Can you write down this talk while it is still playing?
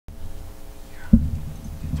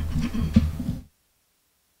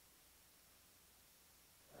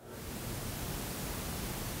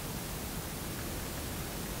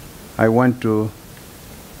I want to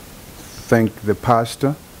thank the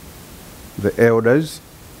pastor, the elders,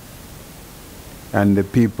 and the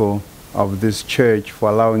people of this church for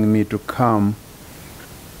allowing me to come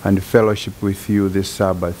and fellowship with you this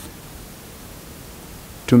Sabbath.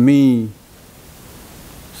 To me,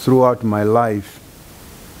 throughout my life,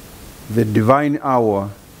 the divine hour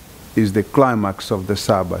is the climax of the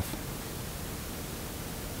Sabbath.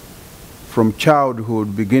 From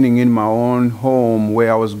childhood, beginning in my own home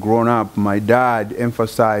where I was grown up, my dad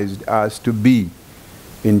emphasized us to be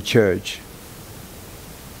in church.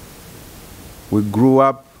 We grew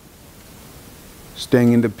up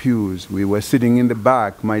staying in the pews. We were sitting in the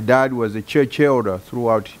back. My dad was a church elder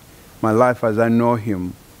throughout my life as I know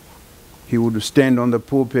him. He would stand on the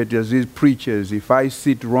pulpit as he preaches. If I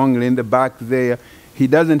sit wrongly in the back there, he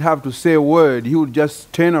doesn't have to say a word. He would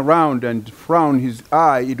just turn around and frown his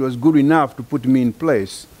eye. It was good enough to put me in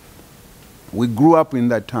place. We grew up in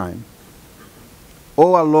that time.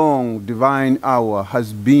 All along, divine hour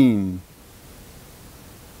has been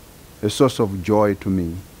a source of joy to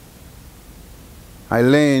me. I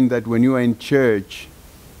learned that when you are in church,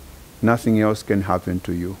 nothing else can happen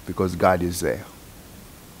to you because God is there.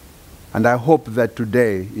 And I hope that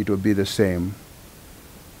today it will be the same.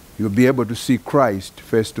 You'll be able to see Christ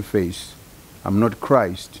face to face. I'm not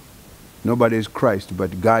Christ. Nobody is Christ,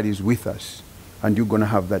 but God is with us. And you're going to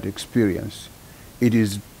have that experience. It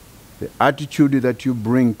is the attitude that you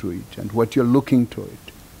bring to it and what you're looking to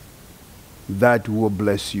it that will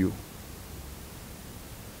bless you.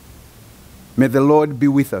 May the Lord be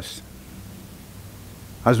with us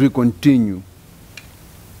as we continue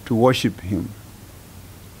to worship Him.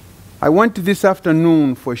 I want this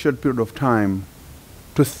afternoon, for a short period of time,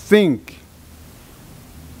 to think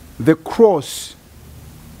the cross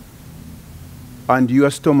and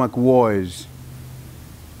your stomach wars.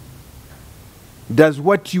 Does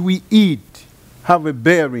what we eat have a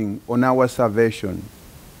bearing on our salvation?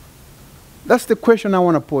 That's the question I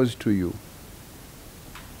want to pose to you.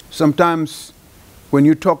 Sometimes when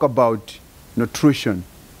you talk about nutrition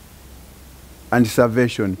and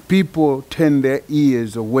salvation, people turn their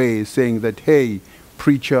ears away saying that, hey,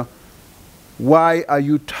 preacher, why are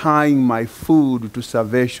you tying my food to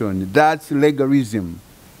salvation? That's legalism.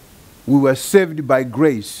 We were saved by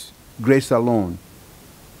grace, grace alone.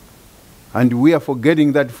 And we are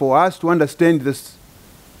forgetting that for us to understand this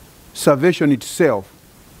salvation itself,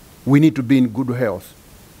 we need to be in good health.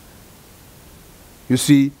 You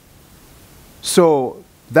see? So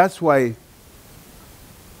that's why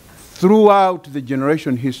throughout the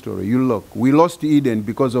generation history, you look, we lost Eden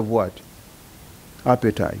because of what?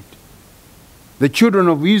 Appetite. The children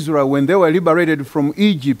of Israel, when they were liberated from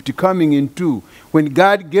Egypt, coming into, when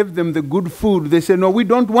God gave them the good food, they said, no, we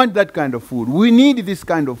don't want that kind of food. We need this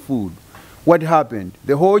kind of food. What happened?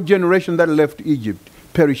 The whole generation that left Egypt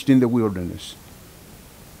perished in the wilderness.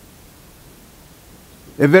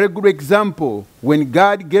 A very good example, when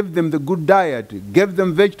God gave them the good diet, gave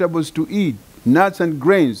them vegetables to eat, nuts and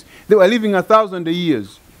grains, they were living 1,000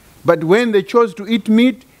 years. But when they chose to eat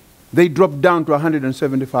meat, they dropped down to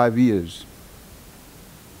 175 years.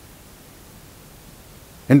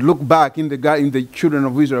 And look back in the children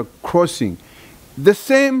of Israel crossing. The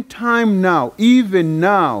same time now, even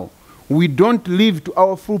now, we don't live to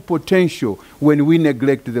our full potential when we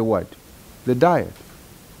neglect the what? The diet.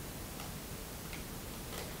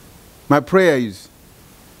 My prayer is,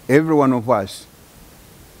 every one of us,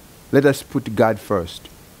 let us put God first.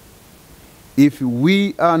 If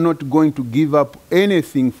we are not going to give up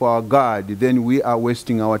anything for our God, then we are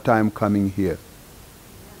wasting our time coming here.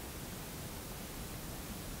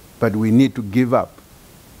 But we need to give up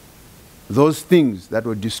those things that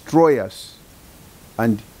will destroy us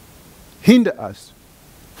and hinder us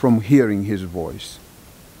from hearing His voice.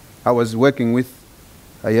 I was working with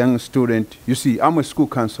a young student. You see, I'm a school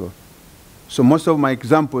counselor. So most of my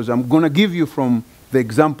examples, I'm going to give you from the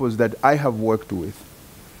examples that I have worked with.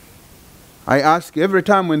 I ask every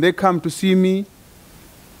time when they come to see me,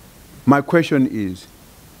 my question is,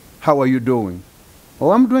 how are you doing?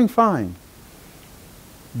 Oh, I'm doing fine.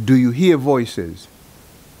 Do you hear voices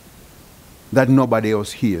that nobody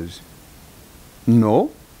else hears?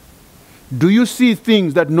 No. Do you see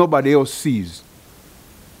things that nobody else sees?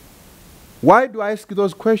 Why do I ask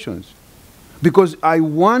those questions? Because I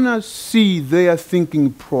want to see their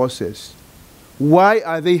thinking process. Why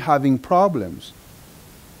are they having problems?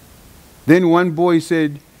 Then one boy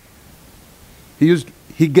said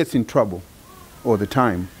he gets in trouble all the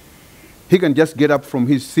time. He can just get up from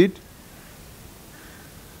his seat,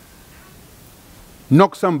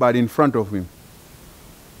 knock somebody in front of him.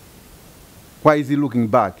 Why is he looking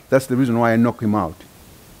back? That's the reason why I knock him out.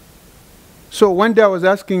 So one day I was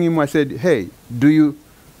asking him, I said, hey, do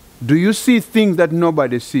you see things that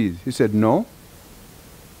nobody sees? He said, no.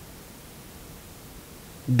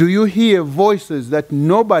 Do you hear voices that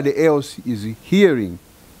nobody else is hearing?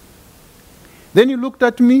 Then he looked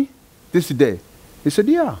at me this day. He said,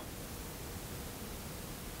 yeah.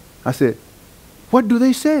 I said, what do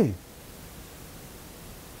they say?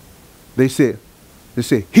 They say,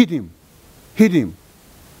 hit him, hit him.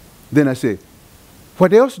 Then I say,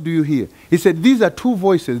 what else do you hear? He said, these are two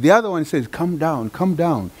voices. The other one says, come down, come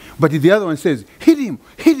down. But the other one says, hit him,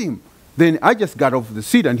 hit him. Then I just got off the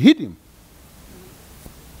seat and hit him.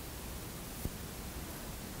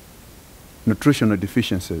 Nutritional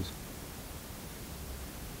deficiencies.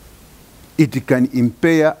 It can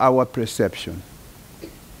impair our perception.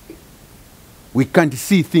 We can't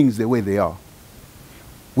see things the way they are.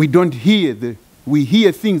 We don't hear we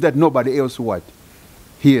hear things that nobody else what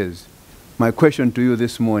hears. My question to you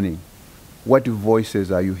this morning, what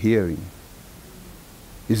voices are you hearing?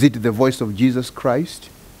 Is it the voice of Jesus Christ?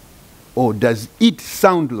 Or does it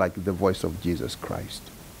sound like the voice of Jesus Christ?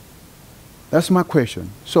 That's my question.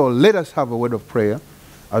 So let us have a word of prayer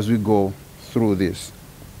as we go through this.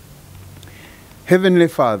 Heavenly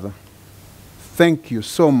Father, thank you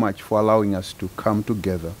so much for allowing us to come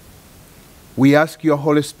together. We ask your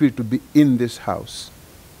Holy Spirit to be in this house.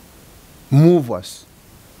 Move us,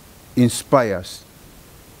 inspire us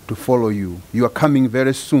to follow you. You are coming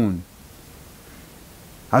very soon.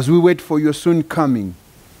 As we wait for your soon coming,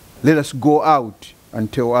 let us go out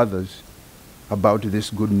and tell others about this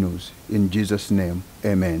good news. In Jesus' name,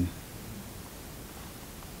 amen.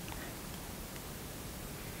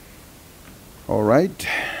 All right.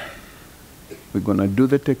 We're going to do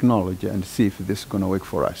the technology and see if this is going to work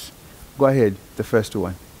for us. Go ahead, the first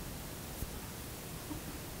one.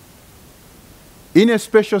 In a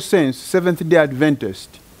special sense, Seventh-day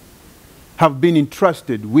Adventists have been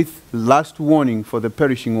entrusted with last warning for the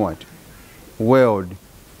perishing what? World.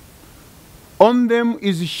 On them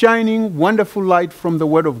is shining wonderful light from the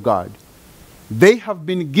Word of God. They have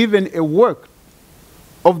been given a work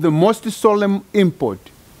of the most solemn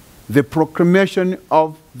import, the proclamation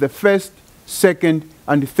of the first, second,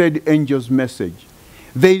 and third angel's message.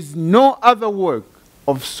 There is no other work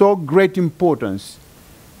of so great importance.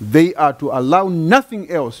 They are to allow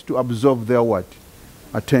nothing else to absorb their what?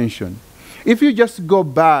 Attention. If you just go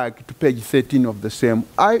back to page 13 of the same,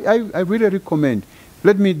 I really recommend,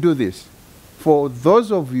 let me do this. For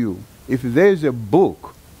those of you, if there is a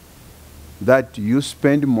book that you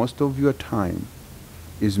spend most of your time,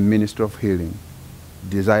 is Ministry of Healing,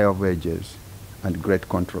 Desire of Ages, and Great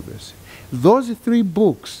Controversy. Those three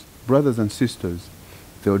books, brothers and sisters,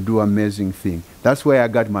 they'll do amazing things. That's where I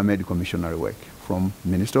got my medical missionary work, from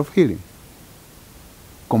Ministry of Healing.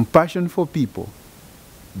 Compassion for People,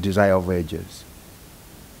 Desire of Ages.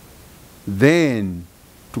 Then,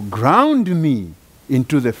 to ground me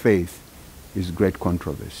into the faith is Great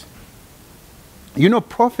Controversy. You know,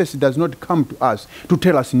 prophecy does not come to us to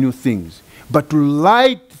tell us new things, but to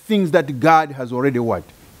light things that God has already what?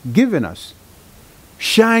 Given us.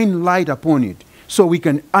 Shine light upon it so we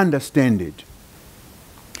can understand it.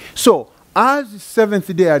 So, as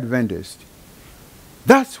Seventh-day Adventists,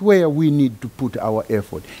 that's where we need to put our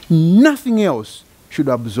effort. Nothing else should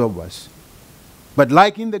absorb us. But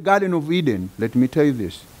like in the Garden of Eden, let me tell you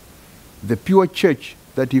this, the pure church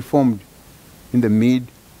that he formed in the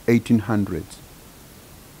mid-1800s,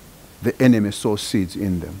 the enemy sowed seeds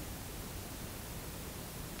in them.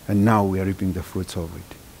 And now we are reaping the fruits of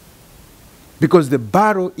it. Because the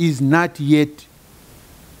battle is not yet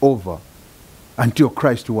over until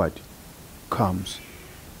Christ what? Comes.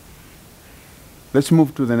 Let's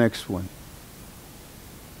move to the next one.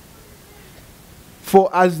 For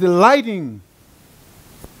as the lightning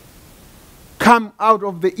come out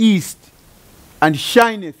of the east and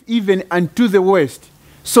shineth even unto the west,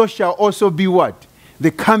 so shall also be what?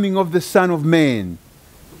 The coming of the Son of Man.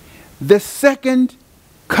 The second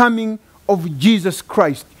coming of Jesus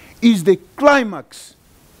Christ is the climax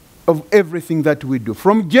of everything that we do.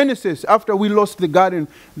 From Genesis, after we lost the garden,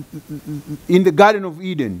 in the Garden of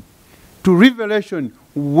Eden, to Revelation,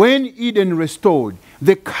 when Eden restored,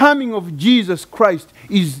 the coming of Jesus Christ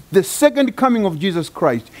is the second coming of Jesus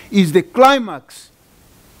Christ, is the climax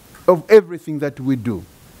of everything that we do.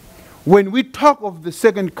 When we talk of the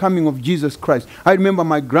second coming of Jesus Christ, I remember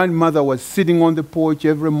my grandmother was sitting on the porch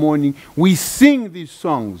every morning. We sing these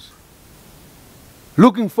songs,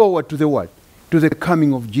 looking forward to the what? To the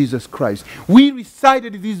coming of Jesus Christ. We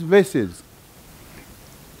recited these verses.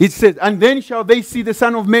 It says, and then shall they see the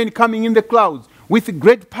Son of Man coming in the clouds with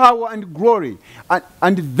great power and glory.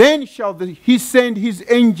 And then shall he send his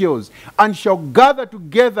angels, and shall gather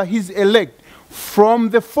together his elect from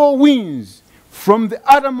the four winds, from the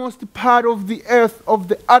uttermost part of the earth, of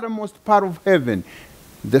the uttermost part of heaven.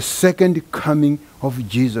 The second coming of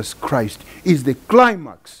Jesus Christ is the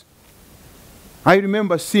climax. I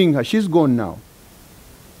remember seeing her. She's gone now.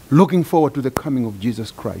 Looking forward to the coming of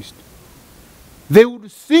Jesus Christ. They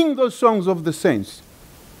would sing those songs of the saints.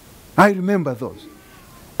 I remember those.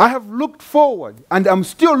 I have looked forward, and I'm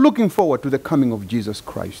still looking forward to the coming of Jesus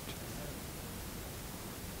Christ.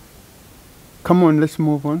 Come on, let's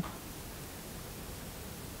move on.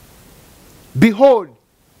 Behold,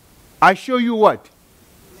 I show you what?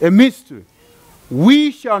 A mystery.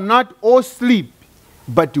 We shall not all sleep,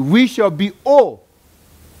 but we shall be all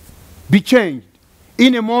be changed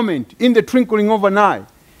in a moment, in the twinkling of an eye,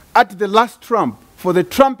 at the last trump. For the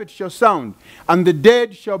trumpet shall sound, and the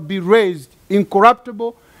dead shall be raised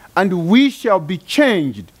incorruptible, and we shall be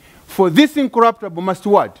changed. For this incorruptible must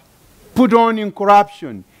what? Put on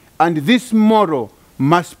incorruption, and this mortal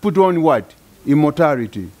must put on what?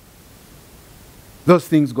 Immortality. Those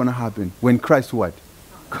things going to happen when Christ what?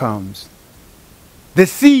 Comes. The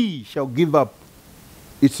sea shall give up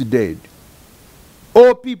its dead.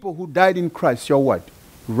 All people who died in Christ shall what?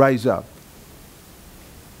 Rise up.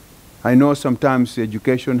 I know sometimes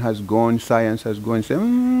education has gone, science has gone,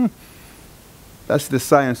 say, that's the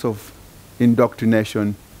science of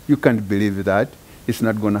indoctrination. You can't believe that. It's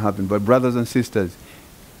not going to happen. But brothers and sisters,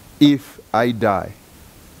 if I die,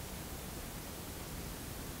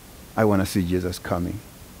 I want to see Jesus coming.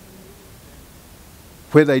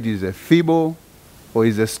 Whether it is a fable or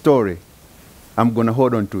is a story, I'm going to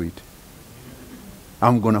hold on to it.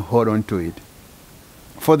 I'm going to hold on to it.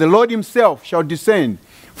 For the Lord himself shall descend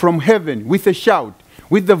from heaven with a shout,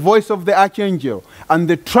 with the voice of the archangel, and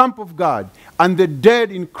the trump of God, and the dead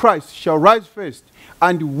in Christ shall rise first,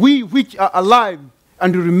 and we which are alive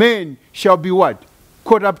and remain shall be what?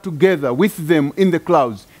 Caught up together with them in the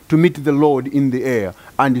clouds to meet the Lord in the air,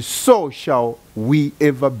 and so shall we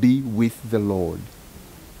ever be with the Lord.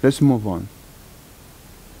 Let's move on.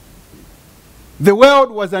 The world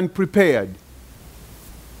was unprepared.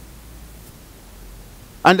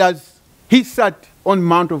 And as he sat on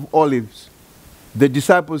Mount of Olives, the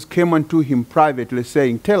disciples came unto him privately,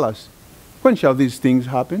 saying, tell us, when shall these things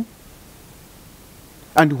happen?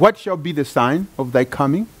 And what shall be the sign of thy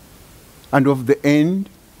coming and of the end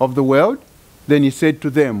of the world? Then he said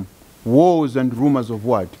to them, wars and rumors of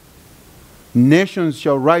what? Nations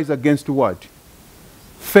shall rise against what?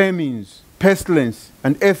 Famines, pestilence,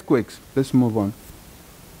 and earthquakes. Let's move on.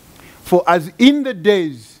 For as in the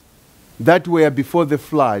days that were before the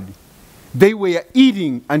flood, they were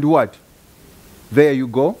eating and what? There you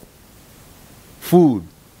go. Food.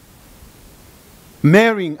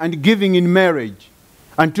 Marrying and giving in marriage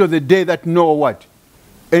until the day that Noah what?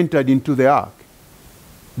 Entered into the ark.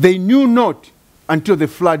 They knew not until the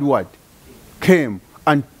flood what? Came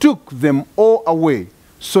and took them all away.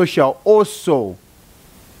 So shall also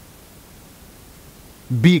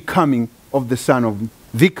be coming of the Son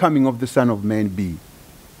of Man be.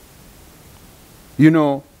 You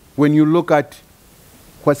know, when you look at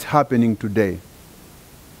what's happening today,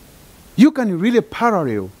 you can really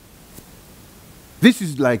parallel. This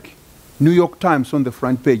is like New York Times on the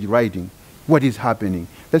front page writing what is happening.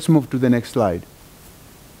 Let's move to the next slide.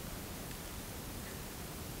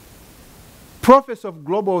 Prophets of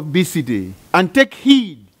global obesity, and take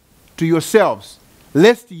heed to yourselves,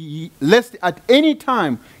 lest at any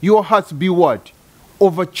time your hearts be what?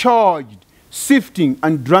 Overcharged, sifting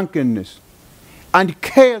and drunkenness, and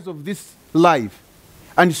cares of this life,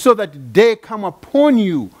 and so that day come upon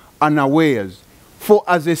you unawares. For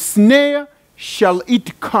as a snare shall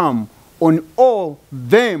it come on all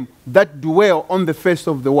them that dwell on the face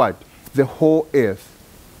of the what? The whole earth.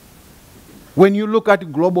 When you look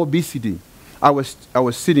at global obesity, I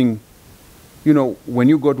was sitting, you know, when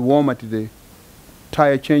you got warm at the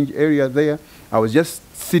tire change area there, I was just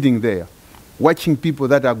sitting there, watching people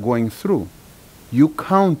that are going through. You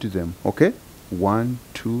count them, okay? 1,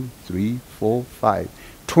 2, 3, 4, 5,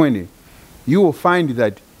 20. You will find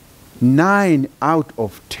that 9 out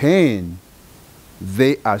of 10,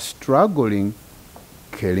 they are struggling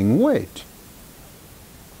carrying weight.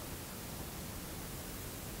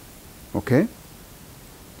 Okay?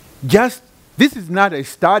 This is not a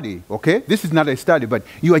study, okay? This is not a study, but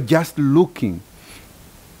you are just looking.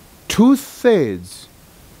 2/3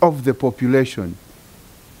 of the population,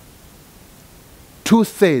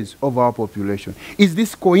 2/3 of our population. Is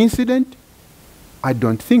this coincident? I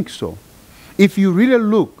don't think so. If you really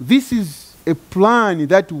look, this is a plan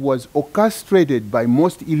that was orchestrated by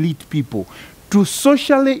most elite people to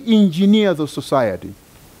socially engineer the society.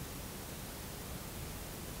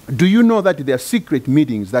 Do you know that there are secret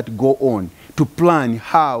meetings that go on to plan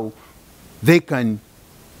how they can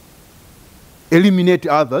eliminate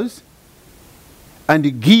others and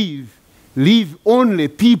leave only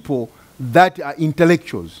people that are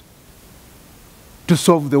intellectuals to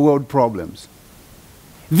solve the world problems?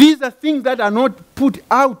 These are things that are not put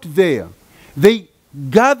out there. They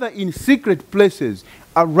gather in secret places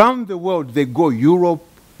around the world. They go Europe,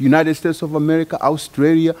 United States of America,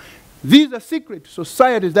 Australia. These are secret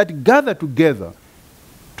societies that gather together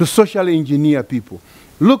to socially engineer people.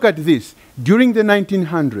 Look at this. During the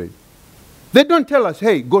 1900s, they don't tell us,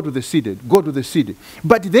 hey, go to the city, go to the city.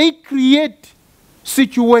 But they create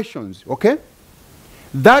situations, okay,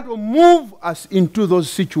 that will move us into those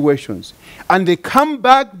situations. And they come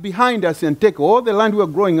back behind us and take all the land we were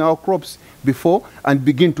growing our crops before and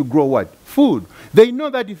begin to grow what? Food. They know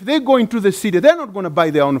that if they go into the city, they're not going to buy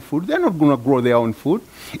their own food. They're not going to grow their own food.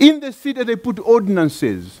 In the city, they put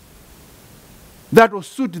ordinances that will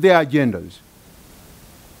suit their agendas.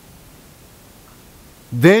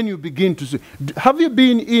 Then you begin to see. Have you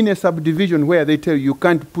been in a subdivision where they tell you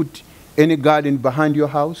can't put any garden behind your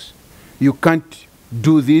house? You can't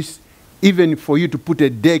do this. Even for you to put a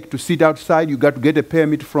deck to sit outside, you got to get a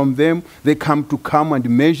permit from them. They come and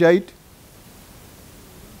measure it.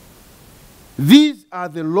 These are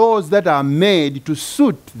the laws that are made to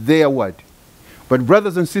suit their what? But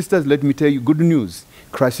brothers and sisters, let me tell you good news.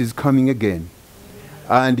 Christ is coming again.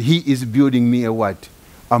 And he is building me a what?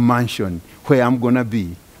 A mansion where I'm going to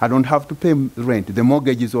be. I don't have to pay rent. The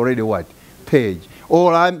mortgage is already what? Paid.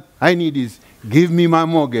 All I need is give me my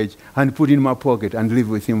mortgage and put it in my pocket and live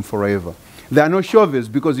with him forever. There are no shovels,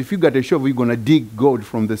 because if you got a shovel, you're going to dig gold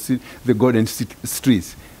from the golden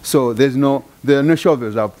streets. So there are no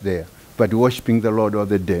shovels up there, but worshiping the Lord all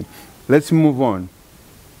the day. Let's move on.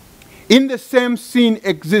 In the same sin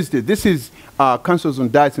existed. This is counsels on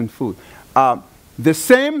diets and food. The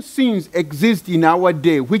same sins exist in our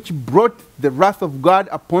day, which brought the wrath of God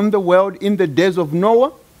upon the world in the days of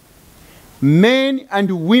Noah. Men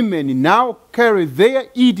and women now carry their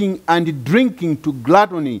eating and drinking to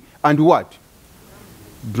gluttony and what?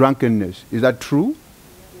 Drunkenness. Is that true?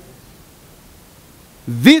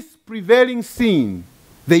 This prevailing sin,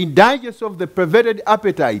 the indulgence of the perverted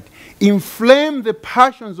appetite, inflamed the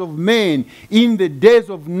passions of men in the days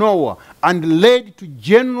of Noah and led to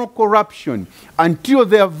general corruption until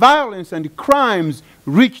their violence and crimes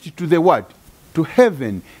reached to the what? To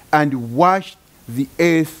heaven, and washed the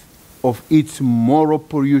earth of its moral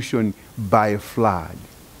pollution by a flood.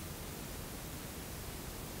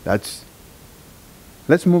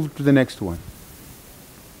 Let's move to the next one.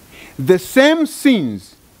 The same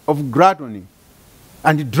sins of gluttony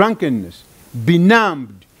and drunkenness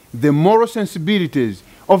benumbed the moral sensibilities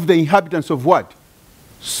of the inhabitants of what?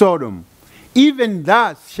 Sodom. Even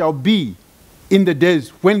thus shall be in the days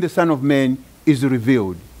when the Son of Man is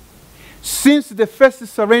revealed. Since the first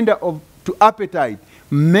surrender to appetite,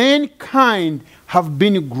 mankind have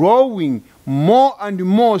been growing more and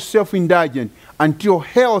more self-indulgent until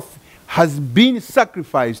health has been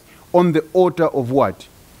sacrificed on the altar of what?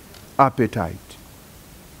 Appetite.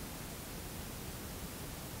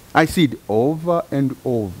 I see it over and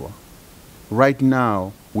over. Right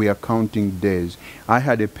now, we are counting days. I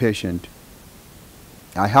have a patient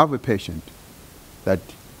that,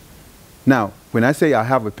 now, when I say I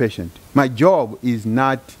have a patient, my job is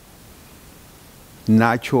not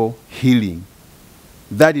natural healing.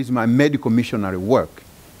 That is my medical missionary work.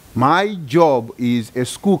 My job is a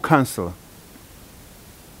school counselor.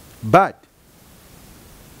 But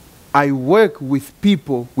I work with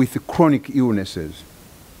people with chronic illnesses.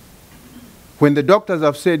 When the doctors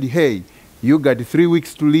have said, hey, you got 3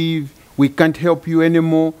 weeks to live, we can't help you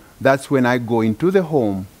anymore, that's when I go into the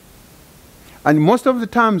home. And most of the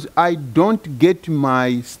times, I don't get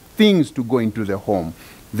my things to go into the home.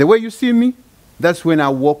 The way you see me, that's when I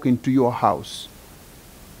walk into your house.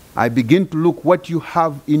 I begin to look what you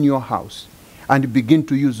have in your house and begin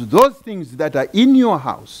to use those things that are in your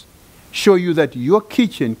house, show you that your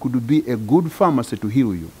kitchen could be a good pharmacy to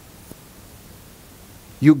heal you.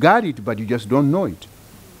 You got it, but you just don't know it.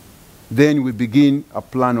 Then we begin a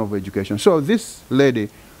plan of education. So this lady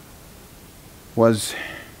has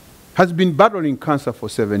been battling cancer for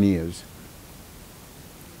 7 years.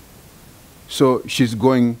 So she's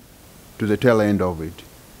going to the tail end of it.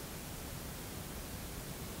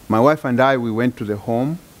 My wife and I, we went to the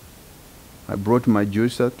home. I brought my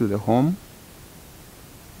juicer to the home.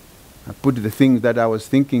 I put the things that I was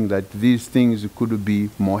thinking that these things could be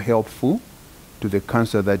more helpful. to the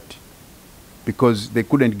cancer that, because they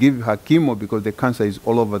couldn't give her chemo because the cancer is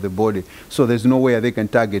all over the body. So there's nowhere they can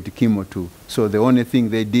target chemo to. So the only thing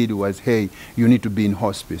they did was, hey, you need to be in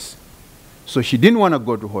hospice. So she didn't want to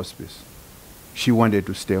go to hospice. She wanted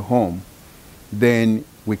to stay home. Then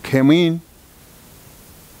we came in.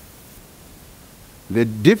 The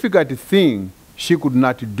difficult thing she could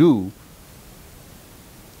not do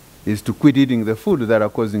is to quit eating the food that are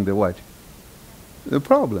causing the what? The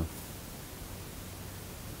problem.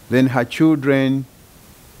 Then her children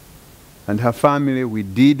and her family, we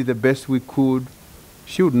did the best we could.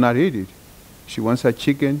 She would not eat it. She wants her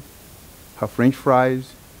chicken, her French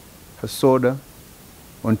fries, her soda,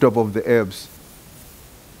 on top of the herbs.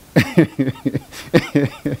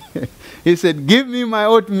 He said, give me my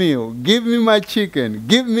oatmeal, give me my chicken,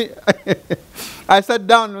 give me... I sat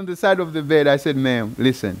down on the side of the bed. I said, ma'am,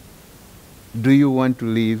 listen, do you want to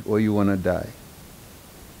live or you want to die?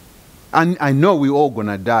 And I know we're all going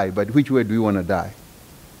to die, but which way do you want to die?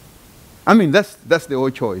 I mean, that's the whole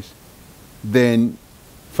choice. Then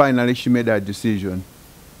finally she made her decision.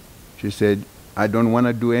 She said, I don't want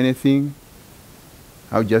to do anything.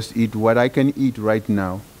 I'll just eat what I can eat right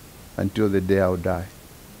now until the day I'll die.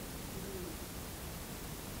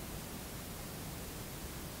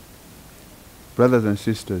 Brothers and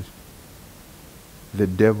sisters, the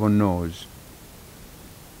devil knows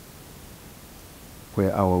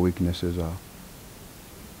where our weaknesses are.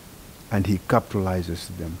 And he capitalizes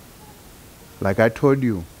them. Like I told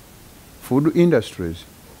you, food industries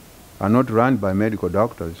are not run by medical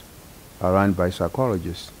doctors, are run by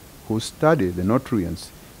psychologists who study the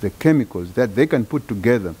nutrients, the chemicals that they can put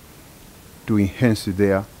together to enhance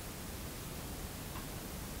their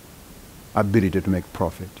ability to make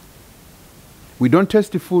profit. We don't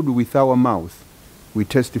test the food with our mouth. We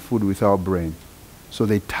test the food with our brain. So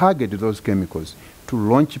they target those chemicals to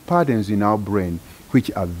launch patterns in our brain which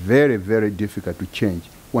are very, very difficult to change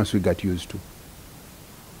once we get used to.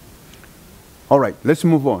 All right, let's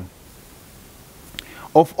move on.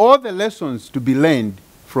 Of all the lessons to be learned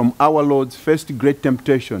from our Lord's first great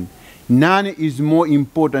temptation, none is more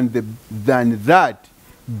important than that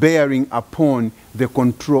bearing upon the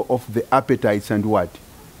control of the appetites and what?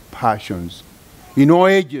 Passions. In all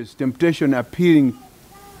ages, temptation appealing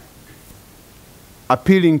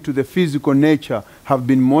to the physical nature have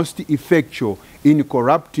been most effectual in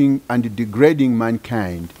corrupting and degrading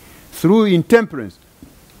mankind. Through intemperance,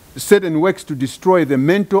 Satan works to destroy the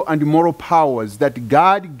mental and moral powers that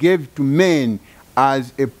God gave to men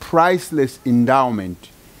as a priceless endowment.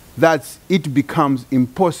 Thus, it becomes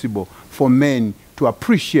impossible for men to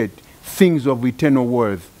appreciate things of eternal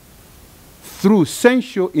worth. Through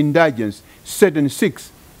sensual indulgence, Satan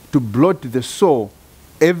seeks to blot the soul,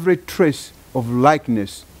 every trace of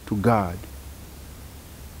likeness to God.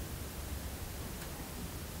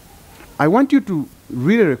 I want you to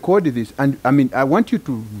really record this, and I want you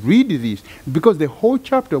to read this, because the whole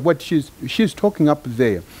chapter, what she's talking up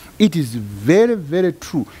there, it is very, very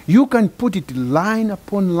true. You can put it line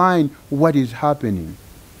upon line what is happening.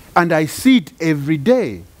 And I see it every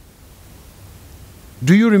day.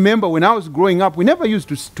 Do you remember when I was growing up, we never used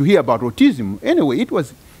to hear about autism. Anyway, it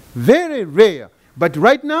was very rare. But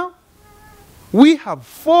right now, we have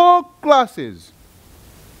 4 classes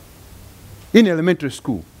in elementary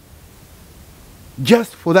school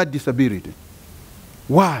just for that disability.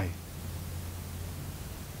 Why?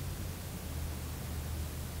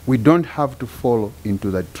 We don't have to fall into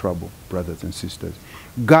that trouble, brothers and sisters.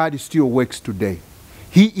 God still works today.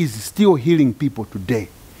 He is still healing people today.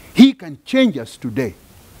 He can change us today.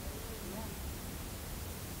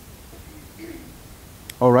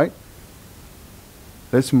 All right?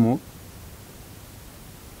 Let's move.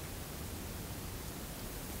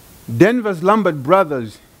 Denver's Lambert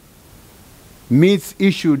Brothers Meats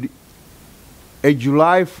issued a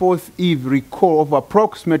July 4th Eve recall of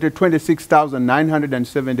approximately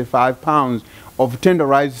 26,975 pounds of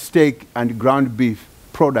tenderized steak and ground beef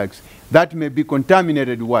products that may be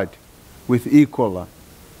contaminated what? With E. coli.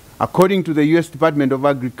 According to the U.S. Department of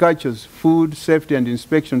Agriculture's Food Safety and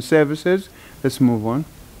Inspection Services, let's move on.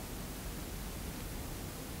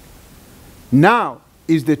 Now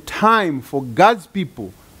is the time for God's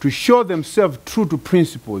people to show themselves true to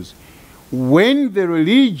principles. When the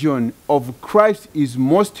religion of Christ is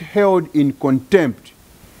most held in contempt,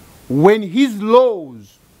 when his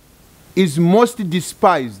laws is most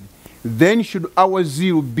despised, then should our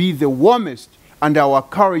zeal be the warmest and our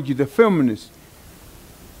courage the firmest,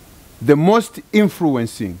 the most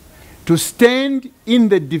influencing, to stand in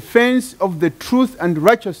the defense of the truth and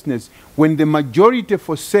righteousness when the majority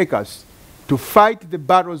forsake us, to fight the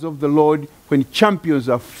battles of the Lord when champions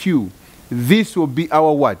are few, this will be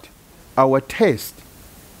our what? Our test.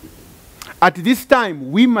 At this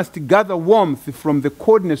time, we must gather warmth from the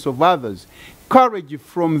coldness of others, courage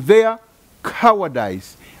from their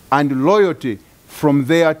cowardice, and loyalty from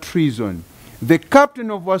their treason. The captain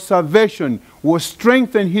of our salvation will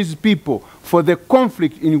strengthen his people for the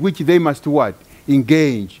conflict in which they must what?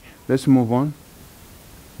 Engage. Let's move on.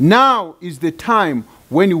 Now is the time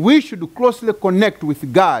when we should closely connect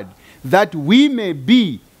with God, that we may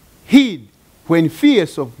be hid when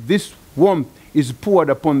fierce of this warmth is poured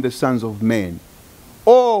upon the sons of men.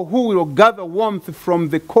 All who will gather warmth from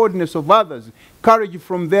the coldness of others, courage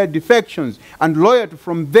from their defections, and loyalty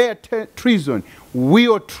from their treason,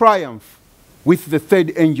 will triumph with the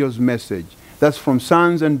third angel's message. That's from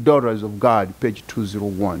Sons and Daughters of God, page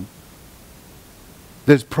 201.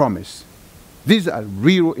 There's promise. These are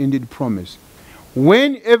real indeed promise.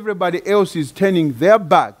 When everybody else is turning their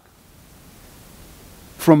back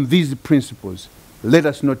from these principles, let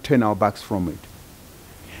us not turn our backs from it.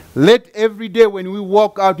 Let every day when we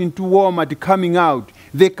walk out into Walmart coming out,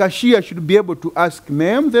 the cashier should be able to ask,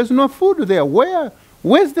 ma'am, there's no food there.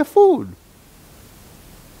 Where's the food?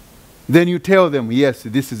 Then you tell them, yes,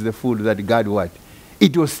 this is the food that God what?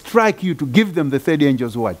 It will strike you to give them the third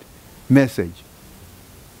angel's what? Message.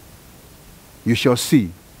 You shall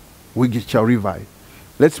see. We shall revive.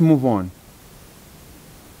 Let's move on.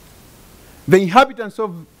 The inhabitants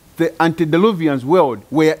of the antediluvian world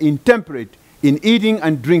were intemperate in eating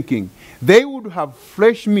and drinking. They would have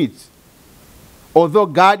flesh meats, although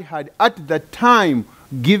God had at that time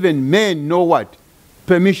given men no what?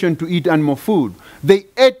 Permission to eat animal food. They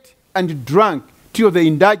ate and drank till the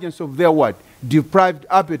indulgence of their what? Deprived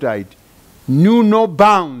appetite knew no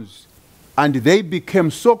bounds, and they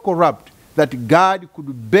became so corrupt that God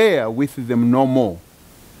could bear with them no more.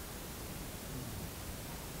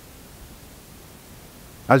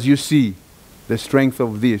 As you see, the strength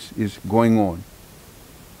of this is going on.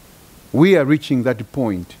 We are reaching that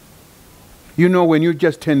point. You know, when you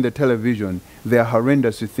just turn the television, there are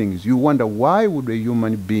horrendous things. You wonder, why would a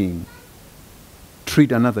human being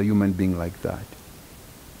treat another human being like that?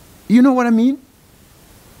 You know what I mean?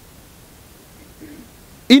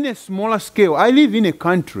 In a smaller scale, I live in a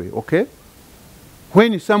country, okay?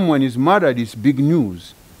 When someone is murdered, it's big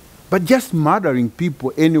news. But just murdering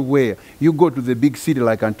people anywhere, you go to the big city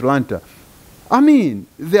like Atlanta, I mean,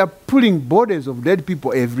 they are pulling bodies of dead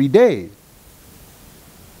people every day.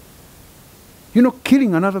 You know,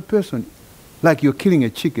 killing another person like you're killing a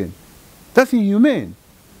chicken, that's inhumane.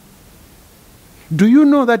 Do you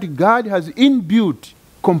know that God has inbuilt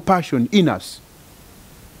compassion in us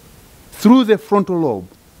through the frontal lobe?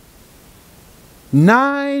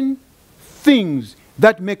 9 things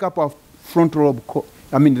that make up our frontal lobe,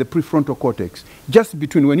 the prefrontal cortex. Just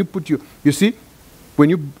between, when you put you see, when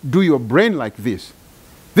you do your brain like this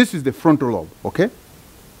is the frontal lobe, okay?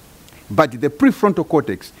 But the prefrontal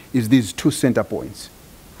cortex is these 2 center points,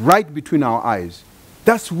 right between our eyes.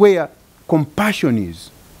 That's where compassion is.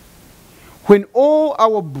 When all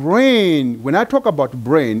our brain, when I talk about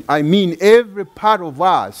brain, I mean every part of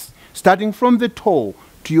us, starting from the toe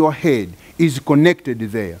to your head, is connected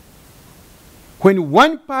there. When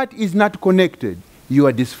one part is not connected, you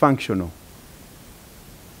are dysfunctional.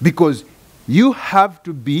 Because you have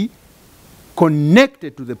to be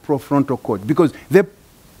connected to the prefrontal cortex. Because the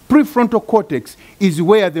prefrontal cortex is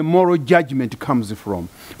where the moral judgment comes from.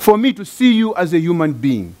 For me to see you as a human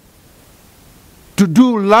being, to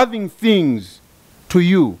do loving things to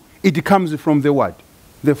you, it comes from the what?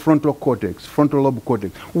 The frontal cortex, frontal lobe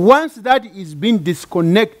cortex. Once that is being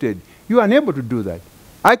disconnected, you are unable to do that.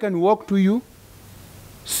 I can walk to you,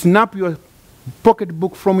 snap your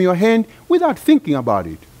pocketbook from your hand without thinking about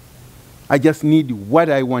it. I just need what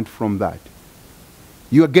I want from that.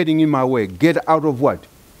 You are getting in my way. Get out of what?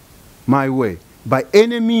 My way. By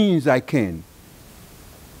any means I can.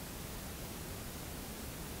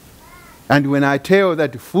 And when I tell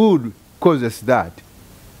that food causes that,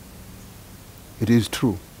 it is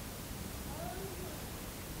true.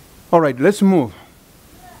 All right, let's move.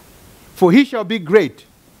 For he shall be great.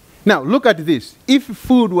 Now, look at this. If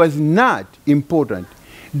food was not important,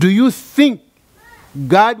 do you think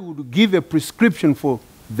God would give a prescription for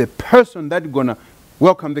the person that's going to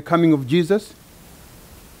welcome the coming of Jesus?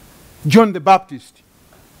 John the Baptist.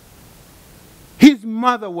 His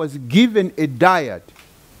mother was given a diet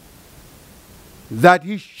that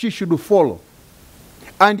she should follow,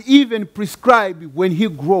 and even prescribe when he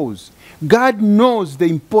grows. God knows the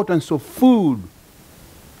importance of food.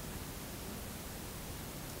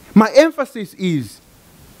 My emphasis is,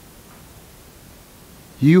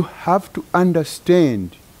 you have to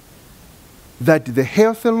understand that the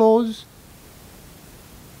health laws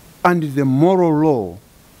and the moral law,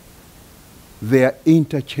 they are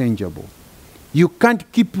interchangeable. You can't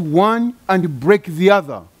keep one and break the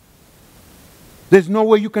other. There's no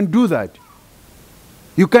way you can do that.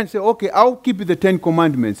 You can't say, okay, I'll keep the 10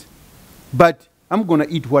 commandments, but I'm going to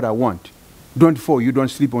eat what I want. You don't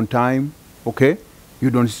sleep on time, okay? You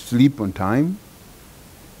don't sleep on time.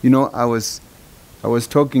 You know, I was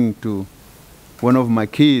talking to one of my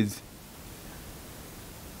kids.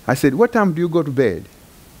 I said, what time do you go to bed?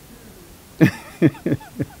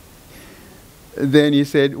 Then he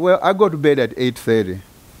said, well, I go to bed at 8:30.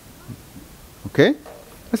 Okay?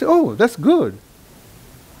 I said, oh, that's good.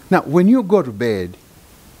 Now, when you go to bed,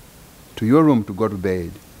 to your room to go to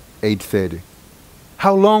bed, 8:30,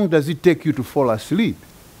 how long does it take you to fall asleep?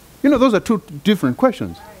 You know, those are two different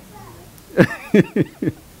questions.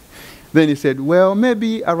 Then he said, well,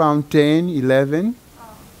 maybe around 10, 11.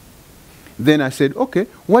 Then I said, okay,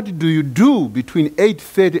 what do you do between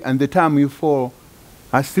 8:30 and the time you fall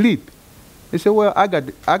asleep? He said, well, I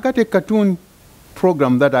got a cartoon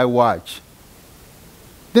program that I watch.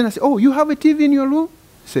 Then I said, oh, you have a TV in your room?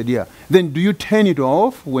 He said, yeah. Then do you turn it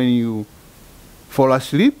off when you fall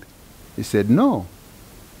asleep? He said, no.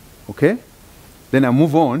 Okay? Then I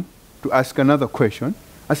move on to ask another question.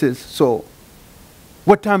 I said, so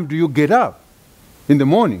what time do you get up in the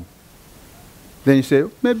morning? Then he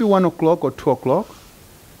said, maybe 1 o'clock or 2 o'clock.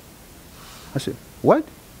 I said, what?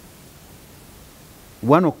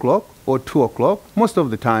 1 o'clock or 2 o'clock? Most of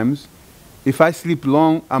the times, if I sleep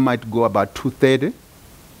long, I might go about 2:30.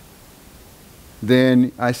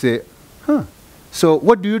 Then I say, so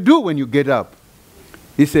what do you do when you get up?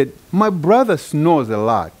 He said, my brother snores a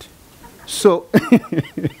lot. So,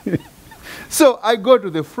 so I go to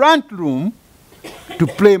the front room to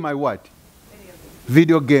play my what?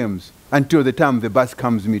 Video games until the time the bus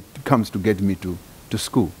comes to get me to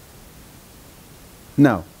school.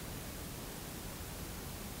 Now,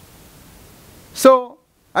 so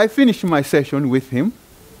I finish my session with him,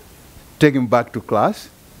 take him back to class.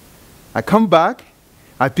 I come back,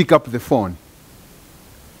 I pick up the phone,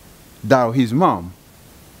 dial his mom.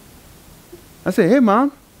 I say, hey,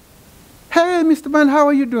 Mom. Hey, Mr. Band, how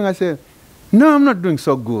are you doing? I say, no, I'm not doing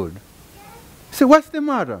so good. He said, what's the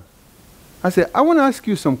matter? I said, I want to ask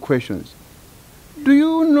you some questions. Do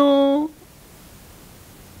you know,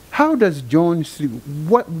 how does John sleep?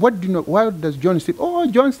 What do you know? Why does John sleep? Oh,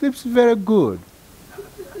 John sleeps very good.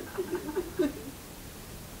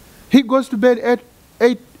 He goes to bed at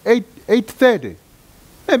 8:30.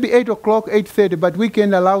 Maybe 8 o'clock, 8:30, but we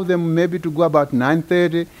can allow them maybe to go about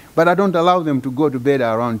 9:30, but I don't allow them to go to bed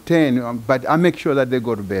around 10, but I make sure that they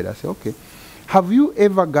go to bed. I say, okay. Have you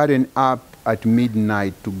ever gotten up at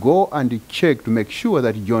midnight to go and check to make sure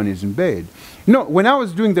that John is in bed? No, when I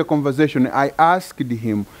was doing the conversation, I asked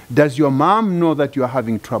him, does your mom know that you are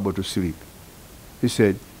having trouble to sleep? He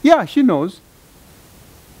said, yeah, she knows.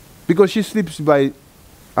 Because she sleeps by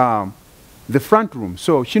the front room,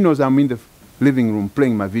 so she knows I'm in the living room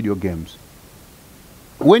playing my video games.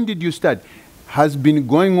 When did you start? Has been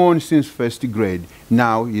going on since 1st grade.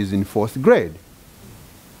 Now he's in 4th grade.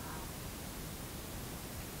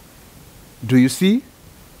 Do you see?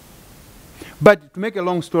 But to make a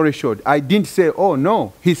long story short, I didn't say, oh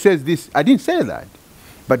no, he says this. I didn't say that.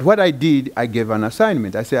 But what I did, I gave an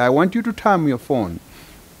assignment. I said, I want you to time your phone.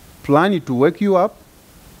 Plan it to wake you up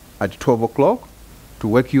at 12 o'clock, to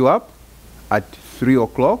wake you up at 3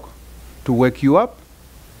 o'clock, to wake you up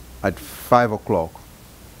at 5 o'clock.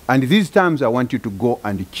 And these times I want you to go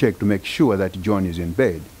and check to make sure that John is in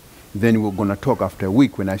bed. Then we're going to talk after a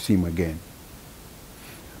week when I see him again.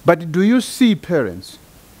 But do you see, parents,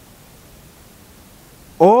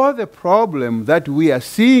 all the problem that we are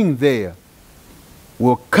seeing there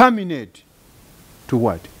will culminate to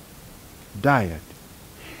what? Diet.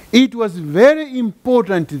 It was very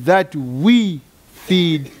important that we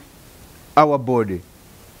feed our body.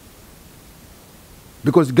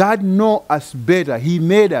 Because God knows us better. He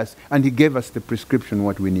made us and He gave us the prescription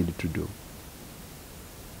what we needed to do.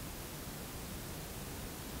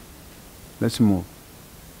 Let's move.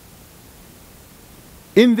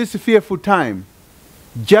 In this fearful time,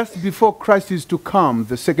 just before Christ is to come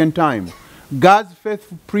the second time, God's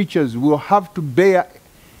faithful preachers will have to bear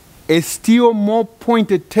a still more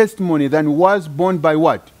pointed testimony than was borne by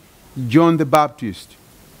what? John the Baptist.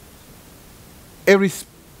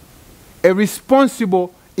 A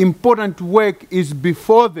responsible, important work is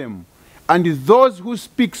before them, and those who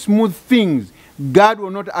speak smooth things, God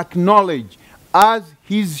will not acknowledge as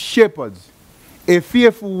His shepherds. A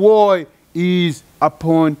fearful war is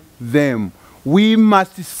upon them. We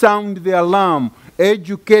must sound the alarm,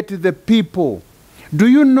 educate the people, Do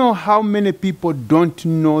you know how many people don't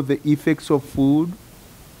know the effects of food?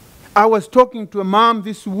 I was talking to a mom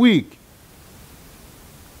this week,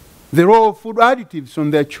 the role of food additives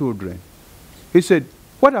on their children. He said,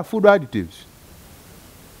 what are food additives?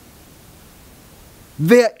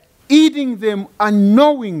 They're eating them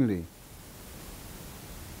unknowingly.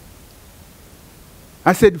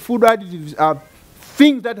 I said food additives are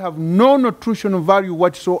things that have no nutritional value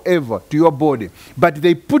whatsoever to your body, but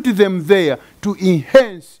they put them there to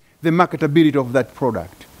enhance the marketability of that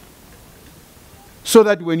product, so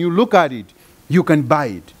that when you look at it, you can buy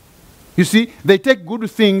it. You see, they take good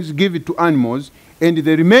things, give it to animals, and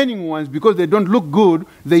the remaining ones, because they don't look good,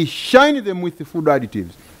 they shine them with the food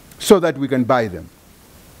additives so that we can buy them.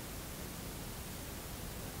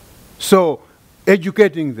 So,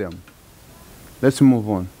 educating them. Let's move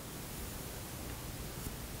on.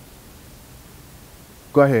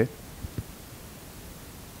 Go ahead.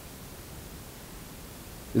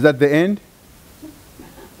 Is that the end?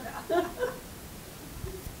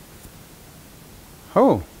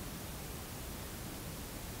 Oh.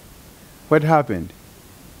 What happened?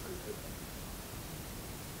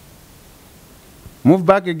 Move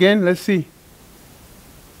back again, let's see.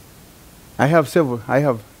 I have several.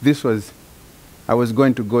 I was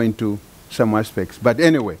going to go into some aspects. But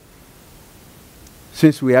anyway,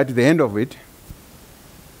 since we're at the end of it,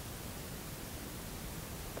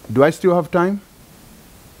 do I still have time?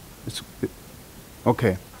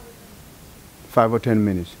 Okay. 5 or 10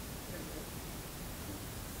 minutes.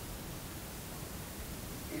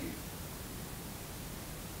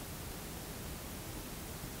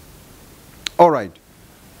 All right.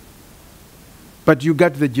 But you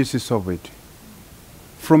got the gist of it.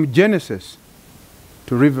 From Genesis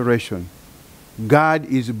to Revelation, God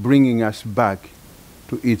is bringing us back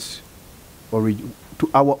to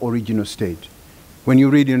our original state. When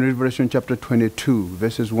you read in Revelation chapter 22,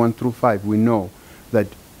 verses 1 through 5, we know that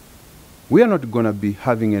we are not going to be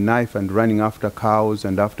having a knife and running after cows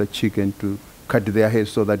and after chicken to cut their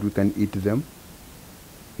heads so that we can eat them.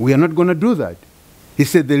 We are not going to do that. He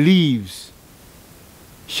said the leaves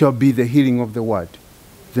shall be the healing of the what?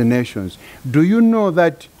 The nations. Do you know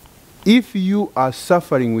that if you are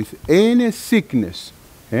suffering with any sickness,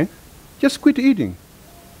 just quit eating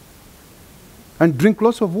and drink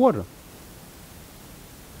lots of water.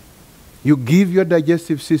 You give your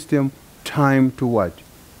digestive system time to what?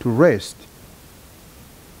 To rest.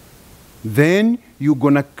 Then you're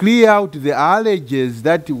going to clear out the allergens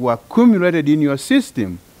that were accumulated in your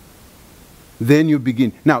system. Then you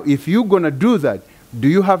begin. Now, if you're going to do that, do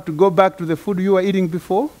you have to go back to the food you were eating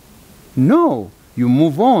before? No. You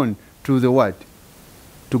move on to the what?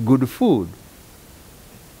 To good food.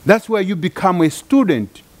 That's where you become a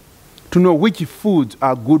student to know which foods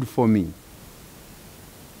are good for me.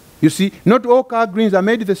 You see, not all collard greens are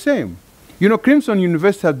made the same. You know, Crimson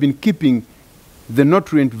University has been keeping the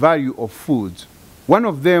nutrient value of foods. One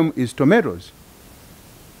of them is tomatoes.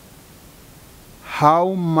 How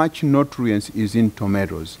much nutrients is in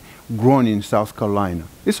tomatoes grown in South Carolina?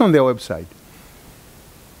 It's on their website.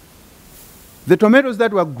 The tomatoes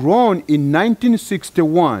that were grown in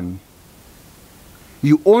 1961,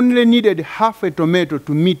 you only needed half a tomato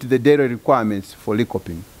to meet the daily requirements for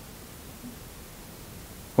lycopene.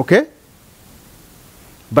 Okay?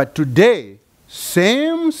 But today,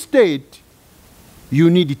 same state, you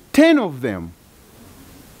need 10 of them.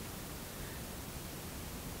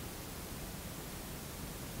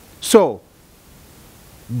 So,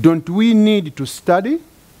 don't we need to study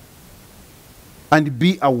and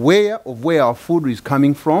be aware of where our food is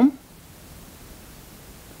coming from?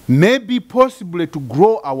 Maybe possibly to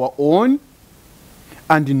grow our own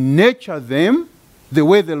and nurture them the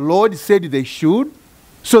way the Lord said they should,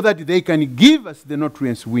 so that they can give us the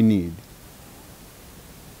nutrients we need.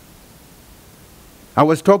 I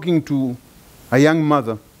was talking to a young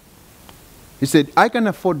mother. He said, I can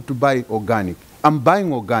afford to buy organic. I'm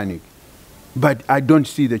buying organic, but I don't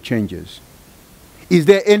see the changes. Is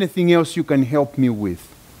there anything else you can help me with?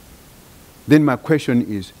 Then my question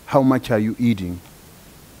is, how much are you eating?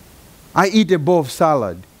 I eat a bowl of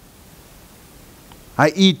salad.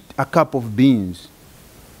 I eat a cup of beans.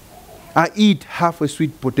 I eat half a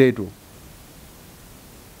sweet potato.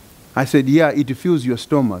 I said, yeah, it fills your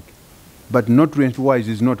stomach, but nutrient-wise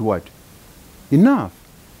is not what? Enough.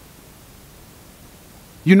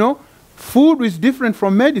 You know, food is different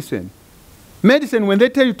from medicine. Medicine, when they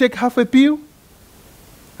tell you take half a pill,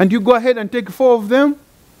 and you go ahead and take 4 of them,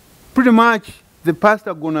 pretty much the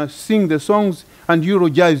pastor gonna sing the songs and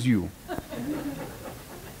eulogize you.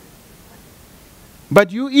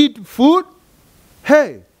 But you eat food,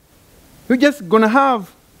 hey, you're just gonna have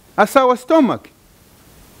a sour stomach.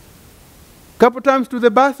 Couple times to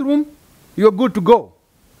the bathroom, you're good to go.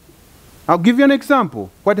 I'll give you an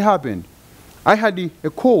example. What happened? I had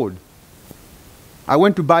a cold. I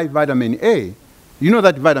went to buy vitamin A. You know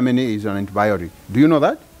that vitamin A is an antibiotic. Do you know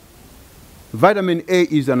that? Vitamin A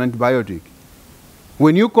is an antibiotic.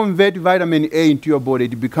 When you convert vitamin A into your body,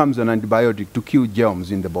 it becomes an antibiotic to kill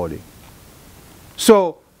germs in the body.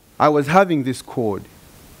 So I was having this cold.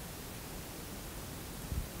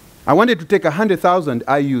 I wanted to take 100,000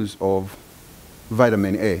 IUs of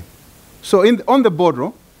vitamin A. So on the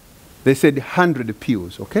bottle, they said 100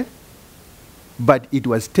 pills, okay? But it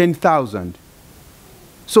was 10,000.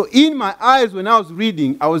 So in my eyes, when I was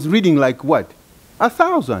reading like what?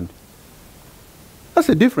 1,000. That's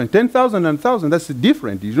a difference. 10,000 and 1,000, that's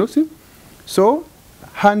different, you know, see? So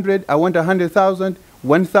 100, I want 100,000,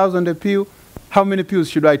 1,000 a pill. How many pills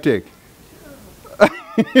should I take?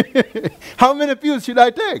 How many pills should I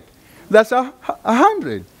take? That's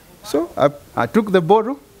 100. So I took the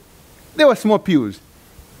bottle. There were small pills.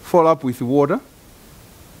 Fill up with water.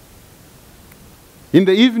 In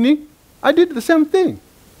the evening, I did the same thing.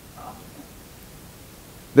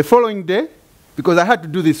 The following day, because I had to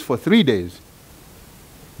do this for 3 days.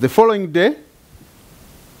 The following day,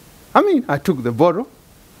 I took the bottle.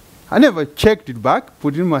 I never checked it back,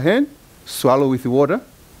 put it in my hand, swallow with water.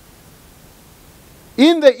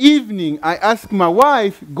 In the evening, I asked my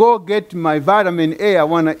wife, go get my vitamin A, I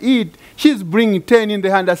want to eat. She's bringing 10 in the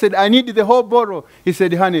hand. I said, I need the whole bottle. He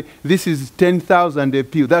said, honey, this is 10,000 a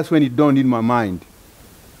pill. That's when it dawned in my mind.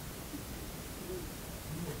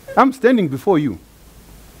 I'm standing before you.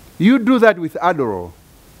 You do that with Adderall.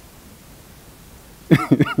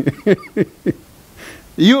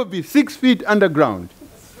 You'll be 6 feet underground.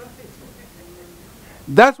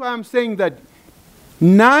 That's why I'm saying that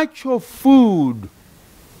natural food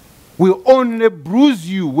will only bruise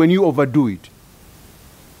you when you overdo it.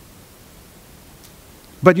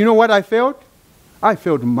 But you know what I felt? I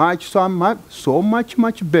felt so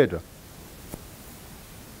much better.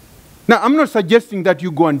 Now, I'm not suggesting that you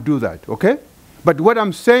go and do that, okay? But what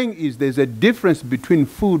I'm saying is there's a difference between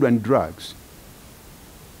food and drugs.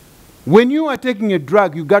 When you are taking a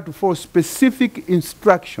drug, you got to follow specific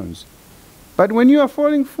instructions. But when you are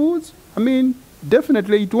following foods,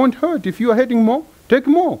 definitely it won't hurt. If you are having more, take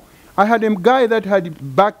more. I had a guy that had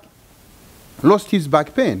lost his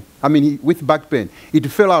back pain. With back pain. It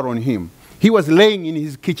fell out on him. He was laying in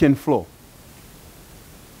his kitchen floor.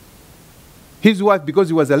 His wife, because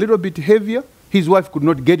he was a little bit heavier, his wife could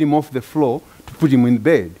not get him off the floor to put him in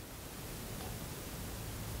bed.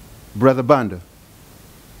 Brother Banda,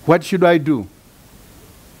 what should I do?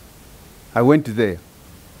 I went there.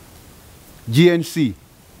 GNC.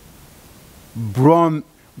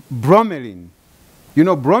 Bromelain. You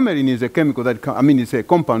know, bromelain is a chemical that, it's a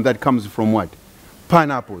compound that comes from what?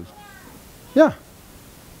 Pineapples. Yeah.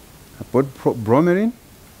 I put bromelain,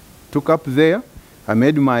 took up there. I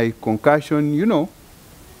made my concussion,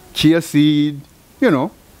 chia seed,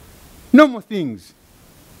 normal things.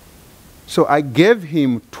 So I gave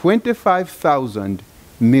him 25,000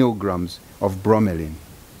 milligrams of bromelain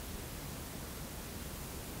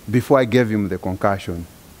before I gave him the concussion.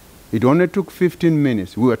 It only took 15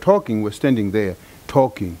 minutes. We were standing there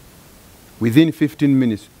talking. Within 15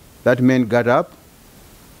 minutes, that man got up,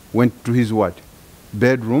 went to his what?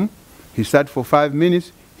 Bedroom. He sat for 5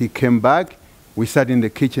 minutes. He came back. We sat in the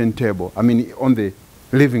kitchen table, on the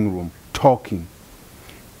living room, talking.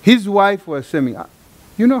 His wife was saying,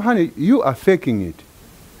 honey, you are faking it.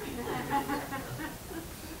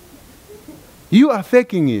 You are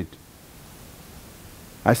faking it.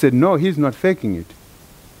 I said, no, he's not faking it.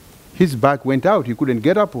 His back went out. He couldn't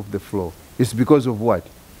get up off the floor. It's because of what?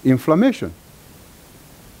 Inflammation.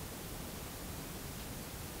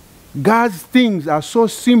 God's things are so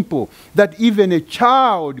simple that even a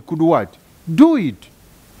child could what? Do it.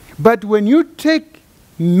 But when you take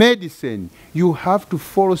medicine, you have to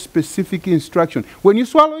follow specific instruction. When you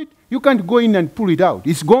swallow it, you can't go in and pull it out.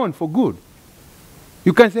 It's gone for good.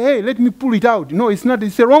 You can say, hey, let me pull it out. No, it's not.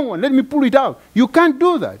 It's the wrong one. Let me pull it out. You can't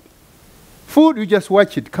do that. Food, you just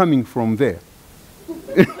watch it coming from there.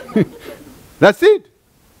 That's it.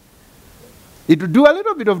 It will do a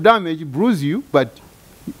little bit of damage, bruise you, but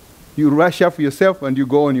you rush up yourself and you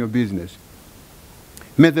go on your business.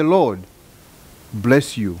 May the Lord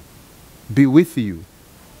bless you, be with you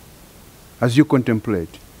as you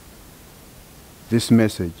contemplate this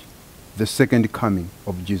message, the second coming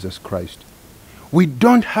of Jesus Christ. We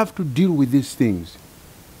don't have to deal with these things.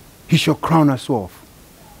 He shall crown us off,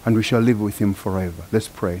 and we shall live with him forever. Let's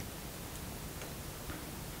pray.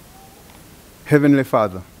 Heavenly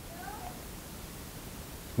Father,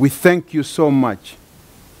 we thank you so much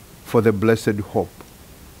for the blessed hope,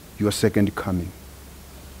 your second coming.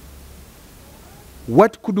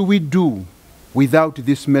 What could we do without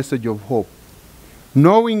this message of hope?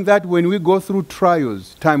 Knowing that when we go through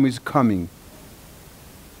trials, time is coming.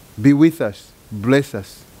 Be with us, bless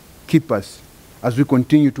us, keep us as we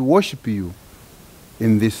continue to worship you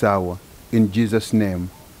in this hour. In Jesus' name,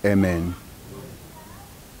 amen.